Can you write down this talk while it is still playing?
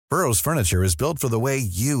Burrow's furniture is built for the way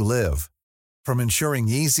you live. From ensuring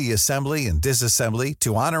easy assembly and disassembly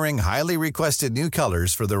to honoring highly requested new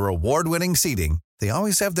colors for their award-winning seating, they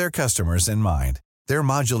always have their customers in mind. Their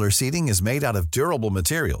modular seating is made out of durable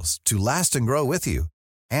materials to last and grow with you.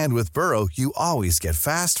 And with Burrow, you always get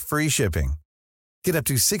fast, free shipping. Get up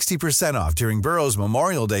to 60% off during Burrow's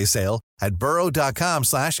Memorial Day sale at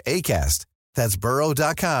burrow.com/ACAST. That's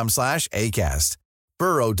burrow.com/ACAST.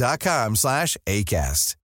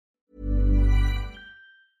 burrow.com/ACAST.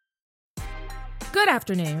 Good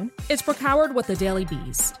afternoon. It's Brooke Howard with the Daily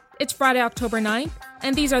Beast. It's Friday, October 9th,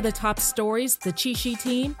 and these are the top stories the Cheat Sheet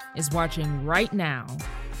team is watching right now.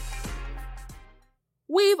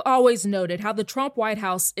 We've always noted how the Trump White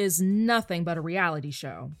House is nothing but a reality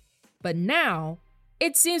show. But now,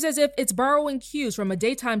 it seems as if it's borrowing cues from a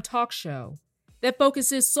daytime talk show that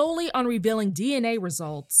focuses solely on revealing DNA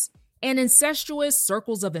results and incestuous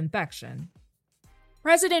circles of infection.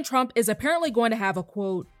 President Trump is apparently going to have a,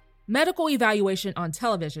 quote, medical evaluation on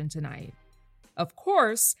television tonight. Of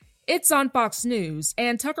course, it's on Fox News,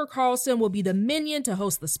 and Tucker Carlson will be the minion to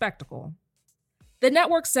host the spectacle. The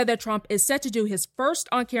network said that Trump is set to do his first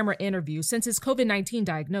on-camera interview since his COVID-19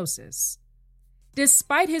 diagnosis.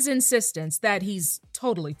 Despite his insistence that he's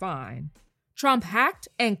totally fine, Trump hacked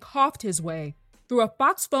and coughed his way through a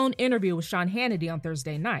Fox phone interview with Sean Hannity on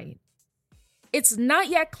Thursday night. It's not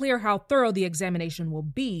yet clear how thorough the examination will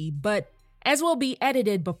be, but as will be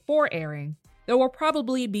edited before airing, there will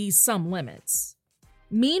probably be some limits.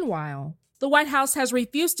 Meanwhile, the White House has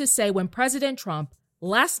refused to say when President Trump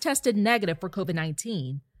last tested negative for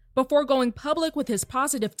COVID-19 before going public with his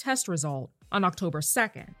positive test result on October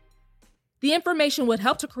 2nd. The information would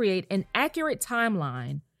help to create an accurate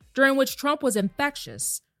timeline during which Trump was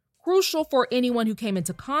infectious, crucial for anyone who came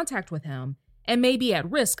into contact with him and may be at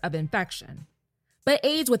risk of infection. But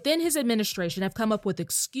aides within his administration have come up with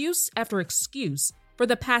excuse after excuse for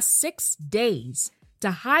the past 6 days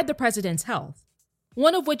to hide the president's health,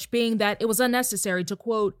 one of which being that it was unnecessary to,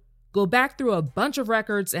 quote, go back through a bunch of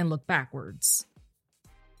records and look backwards.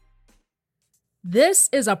 This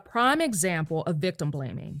is a prime example of victim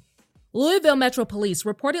blaming. Louisville Metro Police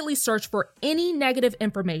reportedly searched for any negative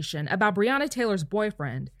information about Breonna Taylor's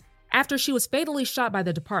boyfriend after she was fatally shot by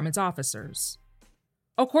the department's officers.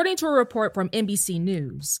 According to a report from NBC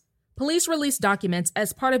News, police released documents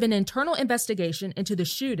as part of an internal investigation into the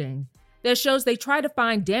shooting that shows they tried to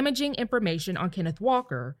find damaging information on Kenneth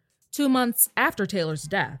Walker 2 months after Taylor's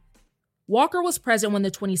death. Walker was present when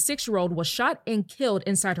the 26-year-old was shot and killed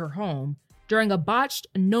inside her home during a botched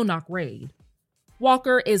no-knock raid.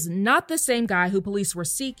 Walker is not the same guy who police were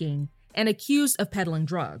seeking and accused of peddling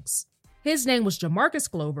drugs. His name was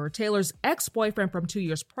Jamarcus Glover, Taylor's ex-boyfriend from 2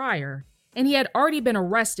 years prior, and he had already been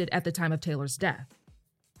arrested at the time of Taylor's death.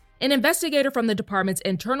 An investigator from the department's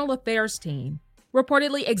internal affairs team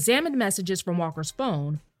reportedly examined messages from Walker's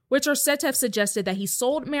phone, which are said to have suggested that he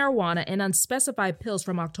sold marijuana and unspecified pills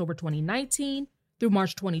from October 2019 through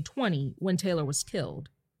March 2020 when Taylor was killed.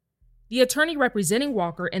 The attorney representing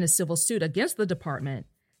Walker in a civil suit against the department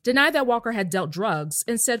denied that Walker had dealt drugs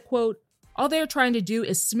and said, quote, all they are trying to do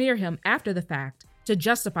is smear him after the fact to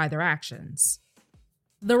justify their actions.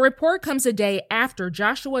 The report comes a day after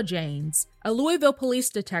Joshua James, a Louisville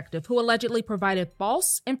police detective who allegedly provided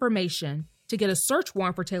false information to get a search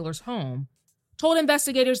warrant for Taylor's home, told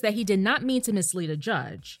investigators that he did not mean to mislead a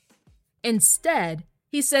judge. Instead,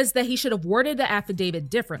 he says that he should have worded the affidavit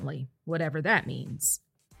differently, whatever that means.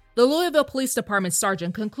 The Louisville Police Department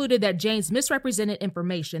sergeant concluded that James misrepresented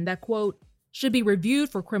information that, quote, should be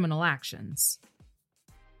reviewed for criminal actions.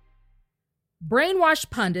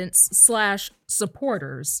 Brainwashed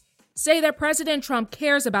pundits/supporters say that President Trump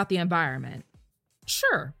cares about the environment.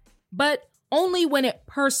 Sure, but only when it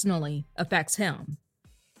personally affects him.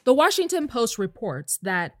 The Washington Post reports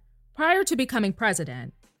that prior to becoming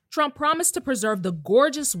president, Trump promised to preserve the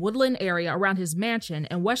gorgeous woodland area around his mansion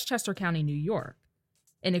in Westchester County, New York.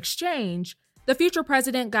 In exchange, the future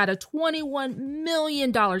president got a $21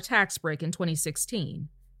 million tax break in 2016.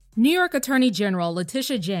 New York Attorney General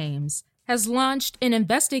Letitia James has launched an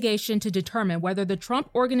investigation to determine whether the Trump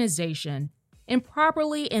Organization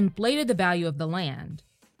improperly inflated the value of the land.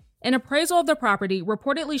 An appraisal of the property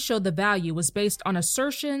reportedly showed the value was based on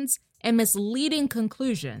assertions and misleading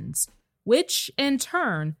conclusions, which, in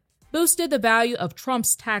turn, boosted the value of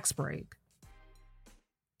Trump's tax break.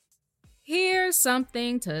 Here's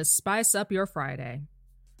something to spice up your Friday.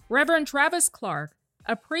 Reverend Travis Clark,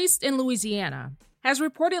 a priest in Louisiana, has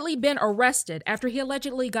reportedly been arrested after he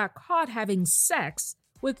allegedly got caught having sex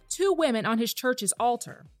with 2 women on his church's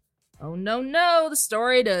altar. Oh no, the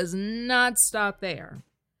story does not stop there.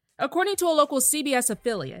 According to a local CBS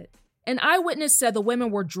affiliate, an eyewitness said the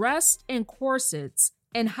women were dressed in corsets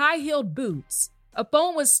and high-heeled boots. A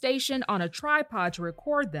phone was stationed on a tripod to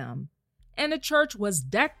record them, and the church was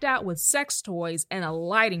decked out with sex toys and a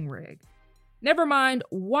lighting rig. Never mind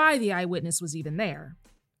why the eyewitness was even there.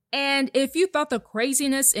 And if you thought the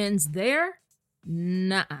craziness ends there,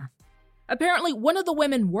 nuh-uh. Apparently, one of the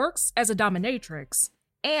women works as a dominatrix,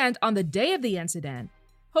 and on the day of the incident,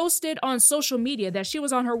 posted on social media that she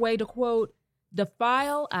was on her way to, quote,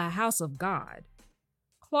 defile a house of God.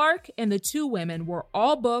 Clark and the two women were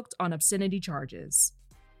all booked on obscenity charges.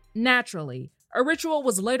 Naturally, a ritual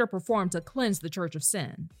was later performed to cleanse the church of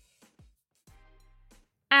sin.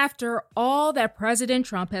 After all that President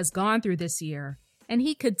Trump has gone through this year, and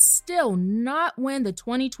he could still not win the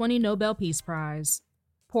 2020 Nobel Peace Prize.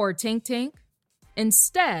 Poor Tink Tink.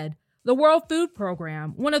 Instead, the World Food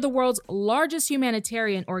Program, one of the world's largest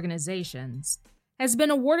humanitarian organizations, has been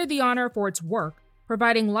awarded the honor for its work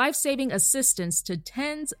providing life-saving assistance to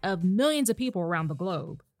tens of millions of people around the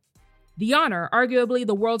globe. The honor, arguably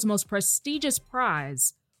the world's most prestigious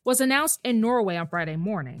prize, was announced in Norway on Friday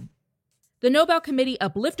morning. The Nobel Committee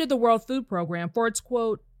uplifted the World Food Program for its,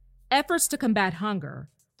 quote, efforts to combat hunger,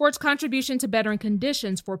 for its contribution to bettering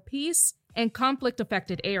conditions for peace and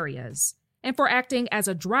conflict-affected areas, and for acting as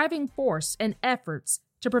a driving force in efforts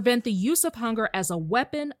to prevent the use of hunger as a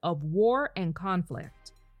weapon of war and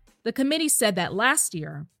conflict. The committee said that last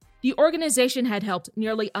year, the organization had helped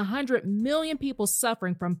nearly 100 million people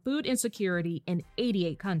suffering from food insecurity in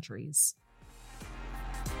 88 countries.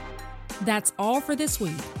 That's all for this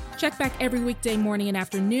week. Check back every weekday morning and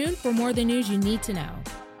afternoon for more of the news you need to know.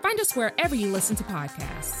 Find us wherever you listen to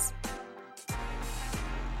podcasts.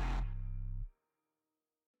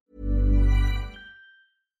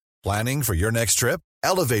 Planning for your next trip?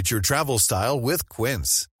 Elevate your travel style with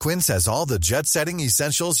Quince. Quince has all the jet-setting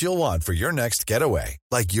essentials you'll want for your next getaway,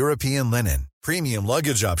 like European linen, premium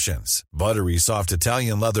luggage options, buttery soft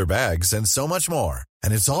Italian leather bags, and so much more.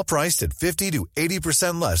 And it's all priced at 50 to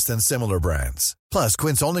 80% less than similar brands. Plus,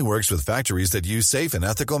 Quince only works with factories that use safe and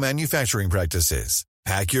ethical manufacturing practices.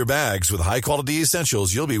 Pack your bags with high-quality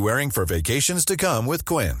essentials you'll be wearing for vacations to come with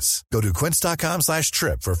Quince. Go to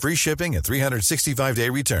quince.com/trip for free shipping and 365-day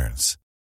returns.